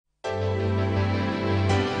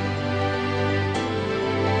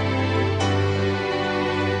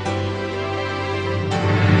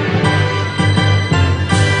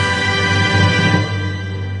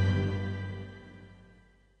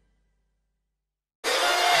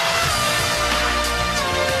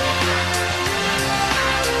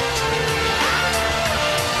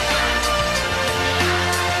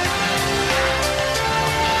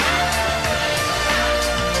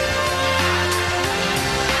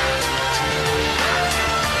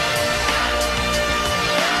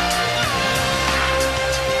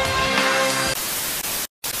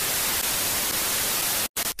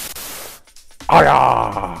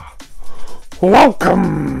Hiya!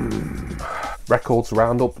 Welcome! Records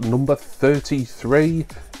Roundup number 33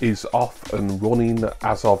 is off and running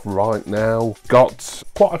as of right now. Got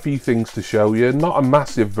quite a few things to show you, not a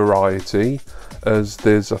massive variety, as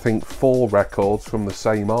there's I think 4 records from the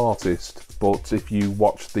same artist. But if you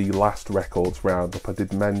watched the last Records Roundup, I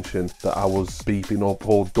did mention that I was beefing up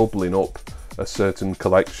or doubling up a certain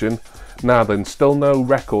collection. Now then, still no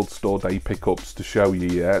Record Store Day pickups to show you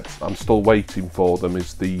yet. I'm still waiting for them,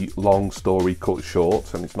 is the long story cut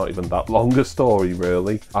short, and it's not even that long a story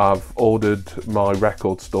really. I've ordered my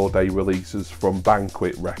Record Store Day releases from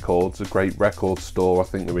Banquet Records, a great record store, I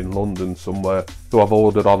think they're in London somewhere, who I've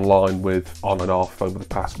ordered online with on and off over the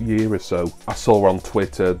past year or so. I saw on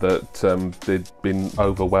Twitter that they'd been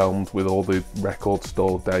overwhelmed with all the Record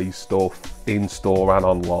Store Day stuff in store and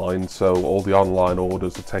online, so all the online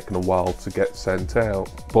orders are taking a while to get sent out.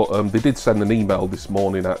 But they did send an email this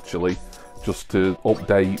morning actually, just to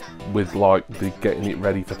update with like the getting it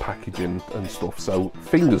ready for packaging and stuff, so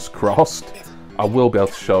fingers crossed I will be able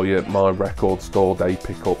to show you my Record Store Day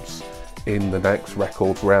pickups in the next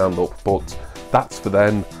Records Roundup, but that's for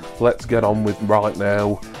then. Let's get on with right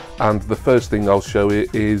now, and the first thing I'll show you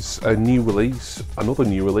is a new release, another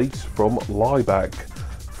new release from Laibach,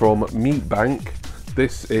 from Mute Bank.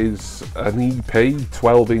 This is an EP,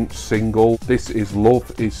 12-inch single. This is Love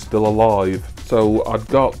Is Still Alive. So I've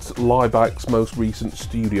got Laibach's most recent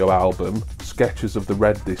studio album, Sketches of the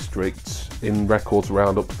Red Districts, in Records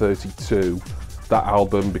Roundup 32. That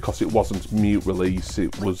album, because it wasn't Mute release,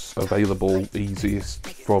 it was available easiest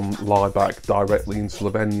from Laibach directly in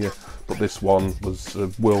Slovenia, but this one was a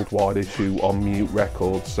worldwide issue on Mute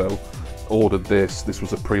Records, so ordered this. This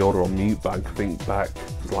was a pre-order on Mute Bank, I think back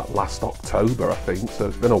like last October, I think, so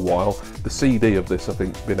it's been a while. The CD of this I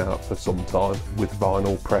think has been out for some time with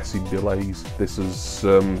vinyl pressing delays. This has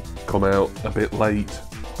come out a bit late,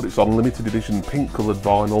 but it's on limited edition pink coloured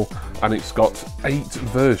vinyl, and it's got 8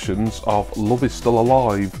 versions of Love Is Still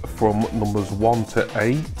Alive from numbers 1 to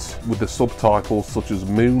 8, with the subtitles such as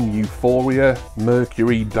Moon, Euphoria,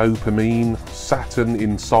 Mercury, Dopamine, Saturn,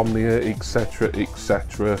 Insomnia, etc,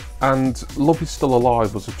 etc. And Love Is Still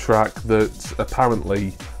Alive was a track that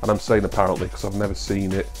apparently, and I'm saying apparently because I've never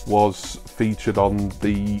seen it, was featured on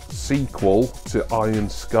the sequel to Iron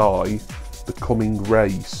Sky, The Coming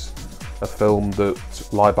Race, a film that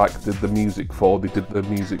Laibach did the music for. They did the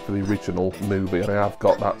music for the original movie, and I have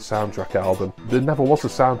got that soundtrack album. There never was a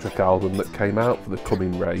soundtrack album that came out for The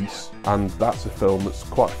Coming Race, and that's a film that's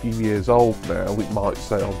quite a few years old now. It might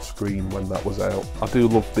say on screen when that was out. I do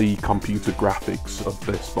love the computer graphics of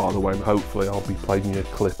this, by the way, and hopefully I'll be playing you a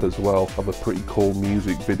clip as well of a pretty cool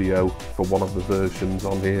music video for one of the versions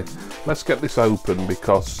on here. Let's get this open,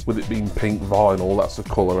 because with it being pink vinyl, that's a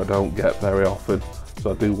colour I don't get very often,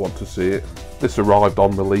 so I do want to see it. This arrived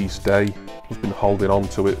on release day. I've been holding on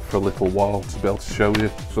to it for a little while to be able to show you.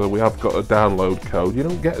 So we have got a download code. You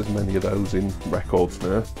don't get as many of those in records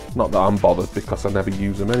now. Not that I'm bothered, because I never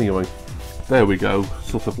use them anyway. There we go,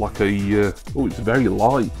 sort of like a, oh, it's very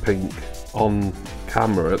light pink on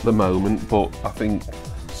camera at the moment, but I think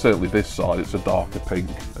certainly this side it's a darker pink,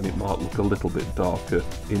 and it might look a little bit darker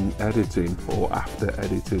in editing or after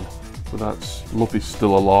editing. But that's Love Is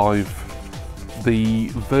Still Alive. The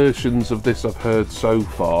versions of this I've heard so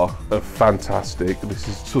far are fantastic. This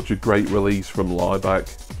is such a great release from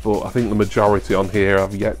Laibach, but I think the majority on here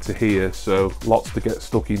I've yet to hear, so lots to get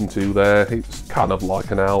stuck into there. It's kind of like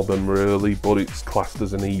an album really, but it's classed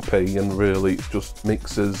as an EP, and really it's just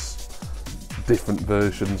mixes different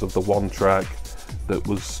versions of the one track that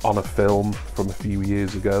was on a film from a few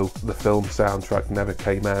years ago. The film soundtrack never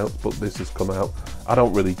came out, but this has come out. I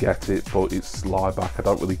don't really get it, but it's Laibach. I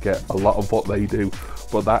don't really get a lot of what they do,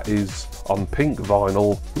 but that is on pink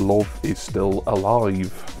vinyl. Love Is Still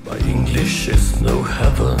Alive. My English is no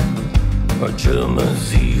heaven, my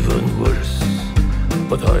German's even worse,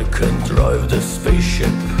 but I can drive the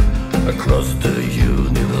spaceship across the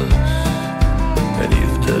universe. And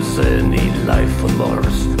if there's any life on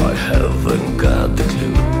Mars, I haven't got the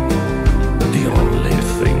clue. The only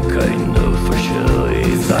thing I know for sure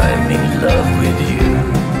is I'm in love with you.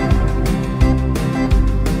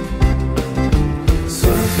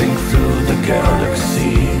 Surfing through the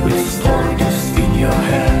galaxy with stardust in your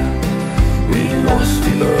hair. We lost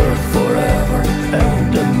the Earth forever,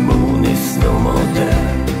 and the moon is no more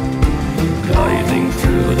there. Gliding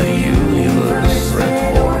through the universe,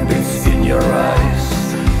 red orbits in your eyes.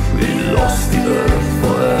 We lost the Earth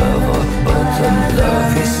forever, but I'm loving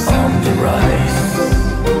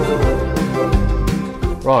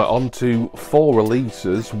on to 4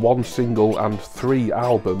 releases, 1 single and 3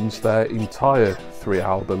 albums. Their entire 3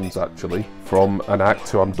 albums actually, from an act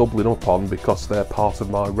who I'm doubling up on because they're part of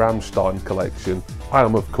my Rammstein collection. I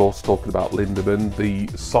am of course talking about Lindemann, the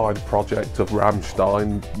side project of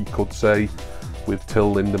Rammstein, you could say, with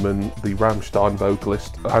Till Lindemann, the Rammstein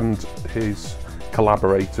vocalist, and his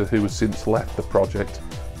collaborator who has since left the project,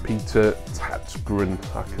 Peter Tatsgren.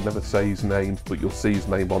 I can never say his name, but you'll see his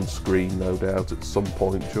name on screen no doubt at some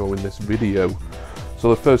point during this video. So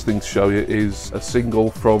the first thing to show you is a single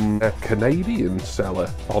from a Canadian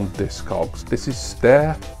seller on Discogs. This is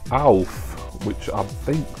Stare Auf, which I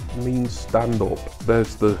think means stand up.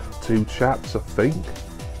 There's the 2 chaps, I think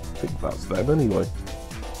that's them anyway.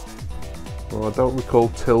 Well, I don't recall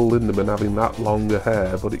Till Lindemann having that longer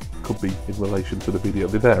hair, but it could be in relation to the video.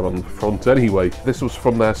 They're there on the front anyway. This was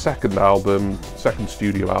from their second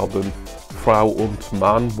studio album, Frau und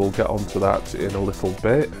Mann. We'll get onto that in a little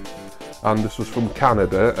bit. And this was from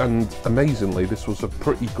Canada, and amazingly this was a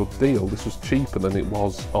pretty good deal. This was cheaper than it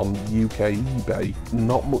was on UK eBay.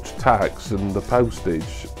 Not much tax, and the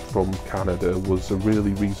postage from Canada was a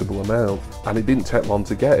really reasonable amount, and it didn't take long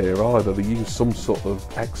to get here either. They used some sort of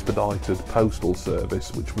expedited postal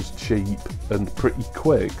service which was cheap and pretty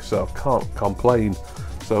quick, so I can't complain.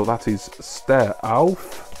 So that is Stare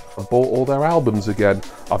Auf. I bought all their albums again.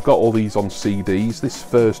 I've got all these on CDs. This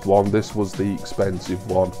first one, this was the expensive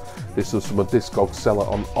one. This was from a Discogs seller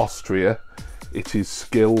on Austria. It is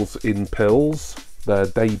Skills in Pills, their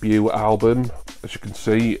debut album. As you can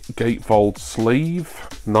see, gatefold sleeve.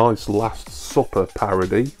 Nice Last Supper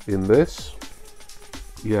parody in this.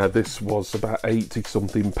 Yeah, this was about 80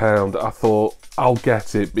 something pound. I thought I'll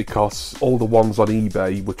get it because all the ones on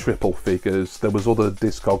eBay were triple figures. There was other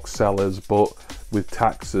Discogs sellers, but with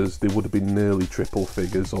taxes they would have been nearly triple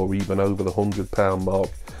figures or even over the £100 mark.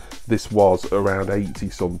 This was around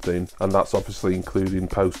 80 something, and that's obviously including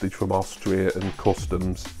postage from Austria and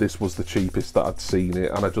customs. This was the cheapest that I'd seen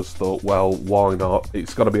it, and I just thought, well, why not?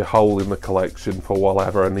 It's got to be a hole in the collection for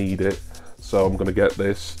whenever I need it, so I'm going to get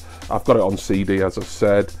this. I've got it on CD, as I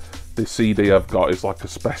said. This CD I've got is like a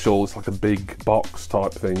special, it's like a big box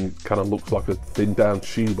type thing, kind of looks like a thin down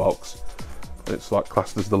shoebox. It's like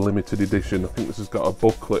classed as the limited edition. I think this has got a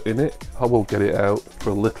booklet in it. I will get it out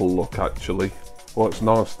for a little look actually. Well, it's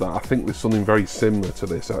nice that I think there's something very similar to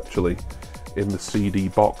this actually in the CD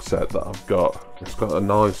box set that I've got. It's got a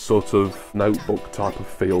nice sort of notebook type of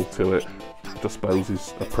feel to it, which I suppose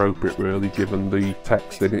is appropriate really, given the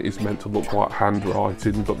text in it is meant to look like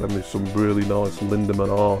handwriting, but then there's some really nice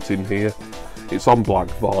Lindemann art in here. It's on black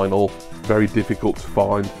vinyl, very difficult to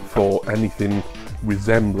find for anything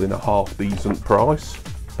resembling a half decent price,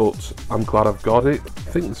 but I'm glad I've got it.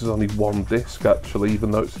 I think this is only 1 disc actually,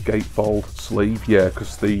 even though it's a gatefold sleeve. Yeah,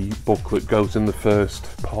 because the booklet goes in the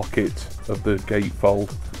first pocket of the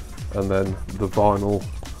gatefold, and then the vinyl,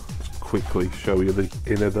 just quickly show you the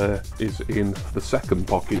inner there, is in the second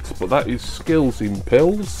pocket. But that is Skills in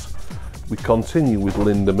Pills. We continue with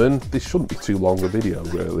Lindemann. This shouldn't be too long a video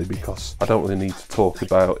really, because I don't really need to talk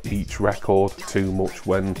about each record too much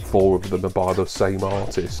when 4 of them are by the same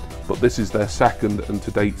artist. But this is their second and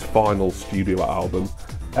to date final studio album,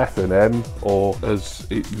 F&M, or as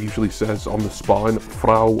it usually says on the spine,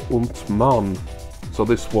 Frau und Mann. So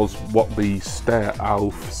this was what the Stare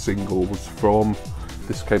Auf single was from.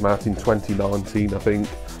 This came out in 2019, I think.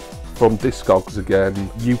 From Discogs again,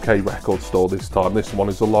 UK record store this time. This one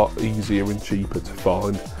is a lot easier and cheaper to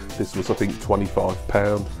find. This was I think £25,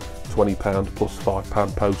 £20 plus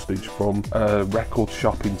 £5 postage from a record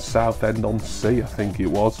shop in Southend-on-Sea, I think it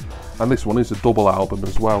was. And this one is a double album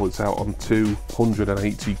as well. It's out on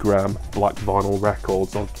 280 gram black vinyl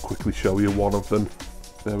records. I'll quickly show you one of them.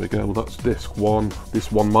 There we go, that's disc 1.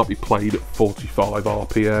 This one might be played at 45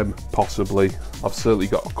 RPM, possibly. I've certainly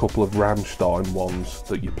got a couple of Rammstein ones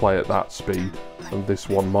that you play at that speed, and this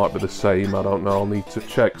one might be the same, I don't know, I'll need to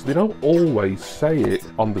check. They don't always say it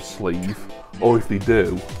on the sleeve, or if they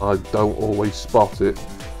do, I don't always spot it.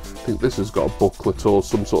 I think this has got a booklet or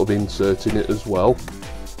some sort of insert in it as well.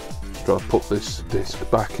 Just try to put this disc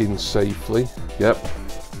back in safely. Yep,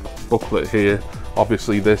 booklet here.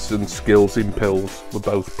 Obviously this and Skills in Pills were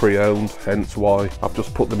both pre-owned, hence why I've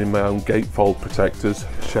just put them in my own gatefold protectors.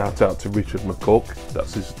 Shout out to Richard McCook,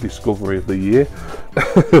 that's his discovery of the year.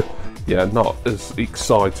 Yeah, not as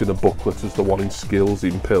exciting a booklet as the one in Skills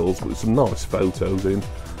in Pills, but there's some nice photos in,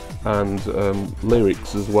 and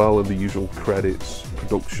lyrics as well, and the usual credits,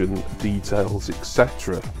 production details,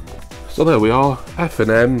 etc. So there we are,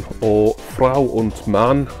 F&M or Frau und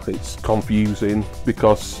Mann. It's confusing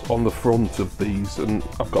because on the front of these, and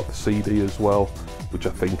I've got the CD as well, which I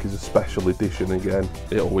think is a special edition again,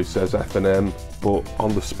 it always says F&M, but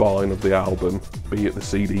on the spine of the album, be it the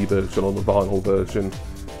CD version or the vinyl version,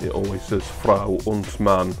 it always says Frau und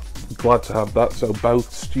Mann. Glad to have that. So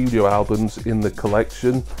both studio albums in the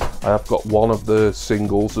collection. I have got one of the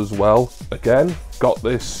singles as well. Again, got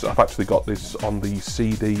this, I've actually got this on the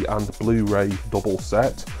CD and Blu-ray double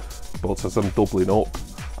set, but as I'm doubling up,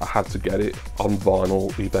 I had to get it on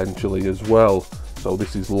vinyl eventually as well. So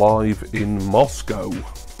this is Live in Moscow,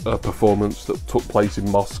 a performance that took place in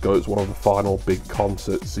Moscow. It's one of the final big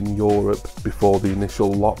concerts in Europe before the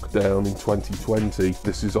initial lockdown in 2020.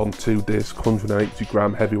 This is on 2-disc,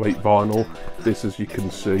 180-gram heavyweight vinyl. This, as you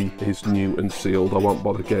can see, is new and sealed. I won't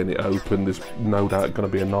bother getting it open. There's no doubt going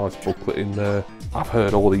to be a nice booklet in there. I've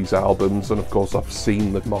heard all these albums, and of course I've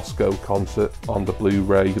seen the Moscow concert on the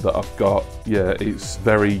Blu-ray that I've got. Yeah, it's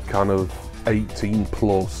very kind of 18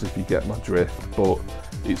 plus, if you get my drift, but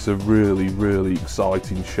it's a really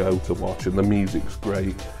exciting show to watch, and the music's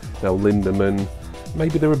great. Now Lindemann,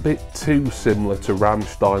 maybe they're a bit too similar to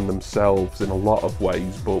Rammstein themselves in a lot of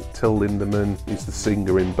ways, but Till Lindemann is the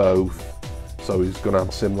singer in both, so he's going to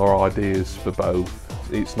have similar ideas for both.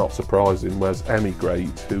 It's not surprising, whereas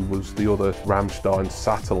Emigrate, who was the other Rammstein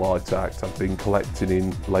satellite act I've been collecting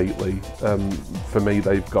in lately, for me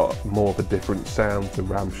they've got more of a different sound to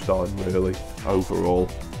Rammstein really, overall.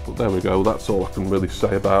 But there we go, that's all I can really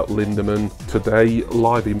say about Lindemann today.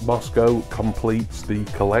 Live in Moscow completes the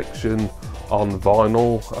collection on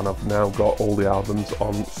vinyl, and I've now got all the albums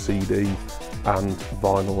on CD and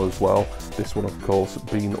vinyl as well. This one of course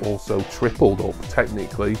being also tripled up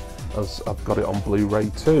technically, as I've got it on Blu-ray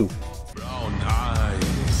too. Brown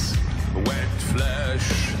eyes, wet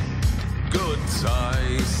flesh, good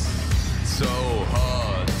size, so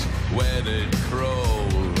hot when it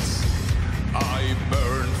crawls. I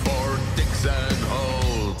burn for dicks and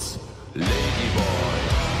holes. Lady boy,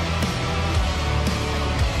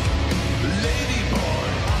 lady boy,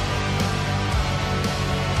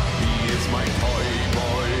 he is my toy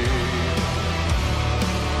boy,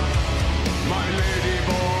 my lady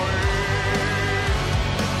boy.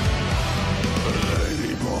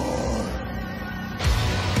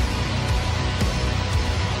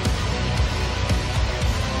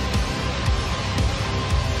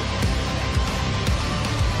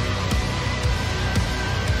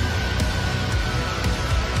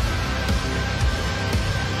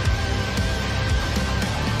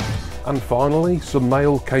 And finally, some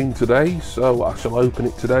mail came today, so I shall open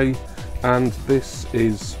it today. And this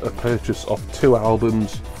is a purchase of 2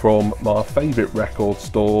 albums from my favourite record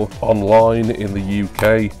store online in the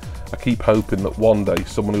UK. I keep hoping that one day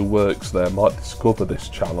someone who works there might discover this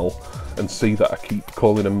channel and see that I keep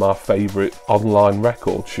calling them my favourite online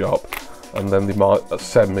record shop, and then they might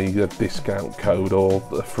send me a discount code or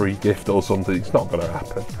a free gift or something. It's not going to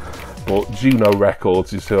happen. But Juno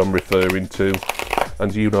Records is who I'm referring to,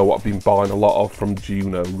 and you know what I've been buying a lot of from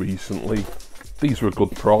Juno recently. These were a good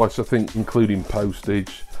price, I think, including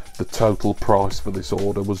postage. The total price for this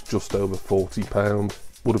order was just over £40.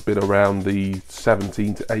 Would have been around the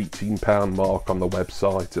 £17 to £18 mark on the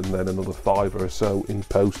website, and then another £5 or so in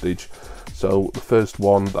postage. So the first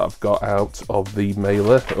one that I've got out of the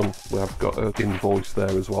mailer, we have got an invoice there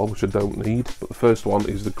as well, which I don't need. But the first one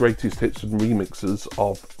is the greatest hits and remixes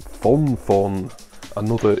of Fun Fun,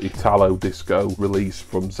 another Italo disco release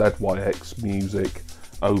from ZYX Music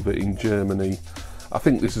over in Germany. I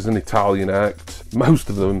think this is an Italian act. Most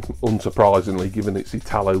of them, unsurprisingly, given it's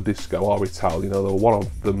Italo disco, are Italian, although one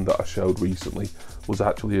of them that I showed recently was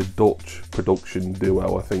actually a Dutch production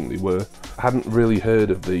duo, I think they were. I hadn't really heard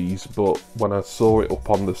of these, but when I saw it up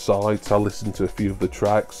on the site, I listened to a few of the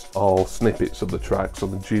tracks, or snippets of the tracks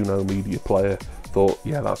on the Juno media player. Thought,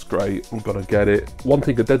 yeah, that's great, I'm gonna get it. One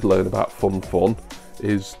thing I did learn about Fun Fun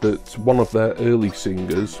is that one of their early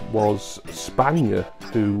singers was Spania,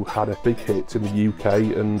 who had a big hit in the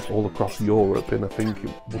UK and all across Europe, and I think it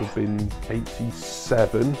would have been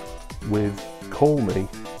 87 with Call Me.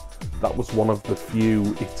 That was one of the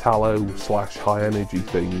few Italo/Hi-NRG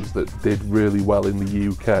things that did really well in the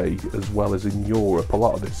UK as well as in Europe. A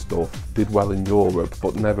lot of this stuff did well in Europe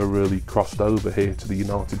but never really crossed over here to the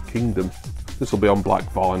United Kingdom. This will be on black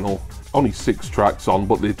vinyl. Only 6 tracks on,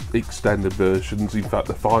 but the extended versions. In fact,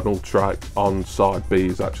 the final track on side B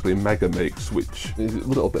is actually a mega mix, which is a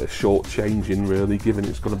little bit of short changing really, given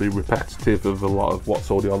it's going to be repetitive of a lot of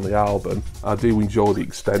what's already on the album. I do enjoy the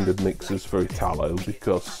extended mixes for Italo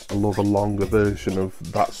because I love a longer version of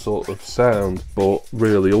that sort of sound, but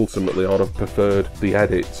really ultimately I'd have preferred the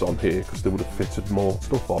edits on here because they would have fitted more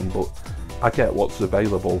stuff on, but I get what's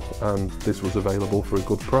available, and this was available for a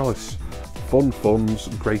good price. Fun Fun's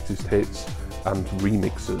greatest hits and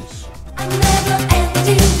remixes. A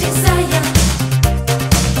never-ending desire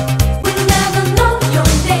will never know your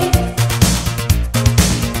name,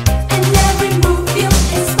 and every move you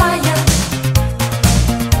inspire,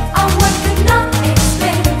 our word could not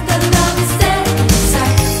explain. The love is there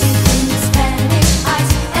inside, in your Spanish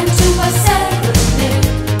eyes, and to a serenade.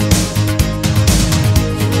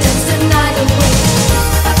 There's a night away.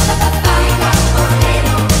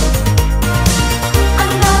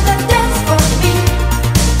 Another dance for me.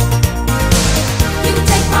 You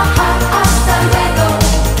take my heart hasta luego.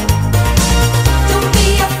 Don't be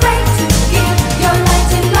afraid to give your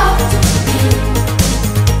light and love to me.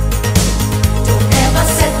 Don't ever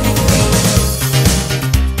set me free.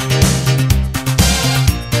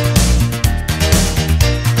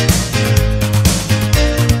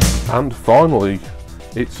 And finally,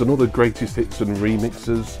 it's another greatest hits and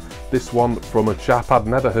remixes. This one from a chap I'd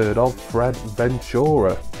never heard of, Fred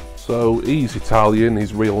Ventura. So he's Italian,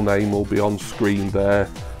 his real name will be on screen there.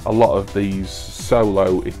 A lot of these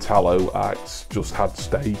solo Italo acts just had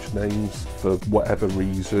stage names for whatever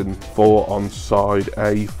reason. 4 on side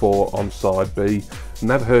A, 4 on side B.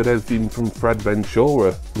 Never heard anything from Fred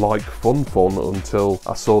Ventura like Fun until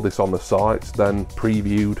I saw this on the site, then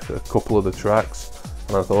previewed a couple of the tracks,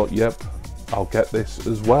 and I thought, yep, I'll get this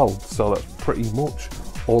as well. So that's pretty much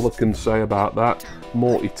all I can say about that.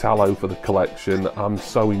 More Italo for the collection. I'm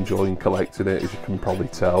so enjoying collecting it, as you can probably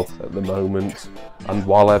tell at the moment. And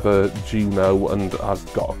while ever Juno, and I've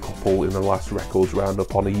got a couple in the last records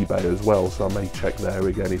roundup on eBay as well, so I may check there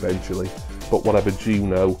again eventually. But whatever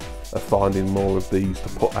Juno are finding more of these to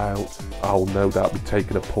put out, I'll no doubt be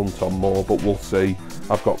taking a punt on more, but we'll see.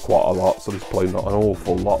 I've got quite a lot, so there's probably not an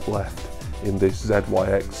awful lot left in this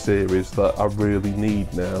ZYX series that I really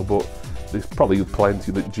need now, but there's probably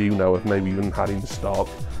plenty that Juno have maybe even had in stock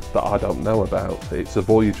that I don't know about. It's a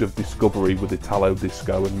voyage of discovery with Italo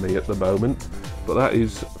Disco and me at the moment, but that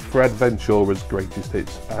is Fred Ventura's greatest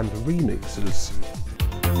hits and remixes.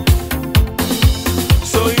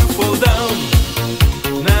 So you fall down,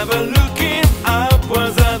 never looking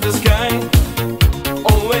upwards at the sky,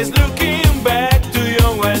 always looking back to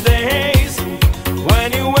your wild days,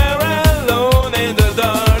 when you were alone in the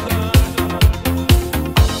dark.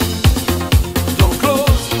 Don't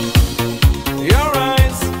close your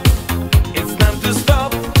eyes, it's time to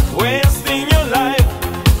stop wasting your life,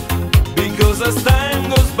 because as time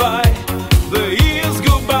goes by, the years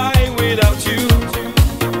go by without you.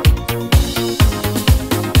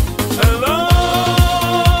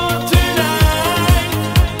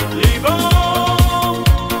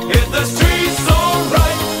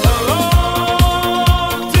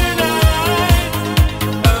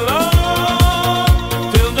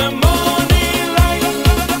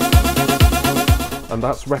 And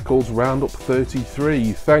that's Records Roundup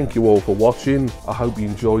 33. Thank you all for watching. I hope you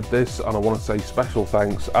enjoyed this, and I want to say special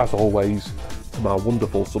thanks, as always, to my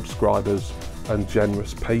wonderful subscribers and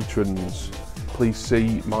generous patrons. Please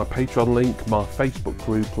see my Patreon link, my Facebook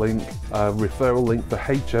group link, a referral link for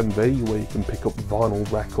HMV, where you can pick up vinyl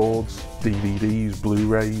records, DVDs,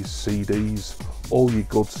 Blu-rays, CDs, all your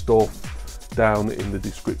good stuff down in the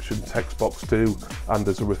description text box too, and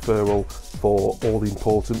there's a referral for all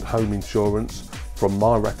important home insurance from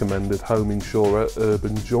my recommended home insurer,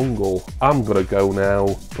 Urban Jungle. I'm gonna go now,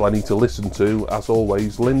 so I need to listen to, as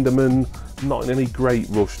always, Lindemann. Not in any great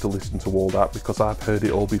rush to listen to all that because I've heard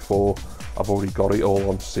it all before. I've already got it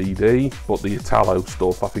all on CD, but the Italo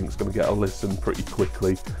stuff I think is going to get a listen pretty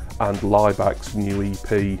quickly. And Laibach's new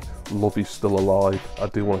EP, Love Is Still Alive, I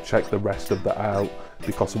do want to check the rest of that out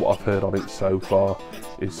because what I've heard on it so far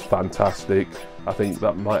is fantastic. I think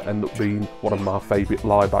that might end up being one of my favourite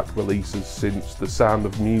Laibach releases since The Sound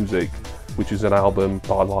of Music, which is an album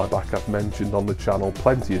by Laibach I've mentioned on the channel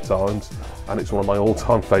plenty of times, and it's one of my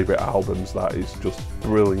all-time favourite albums. That is just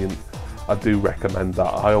brilliant. I do recommend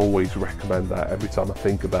that. I always recommend that every time I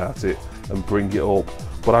think about it and bring it up.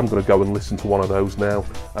 But I'm going to go and listen to one of those now,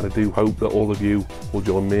 and I do hope that all of you will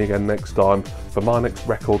join me again next time for my next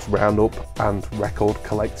Records Roundup and record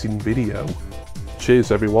collecting video.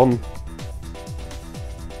 Cheers everyone.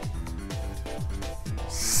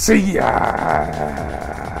 See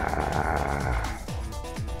ya!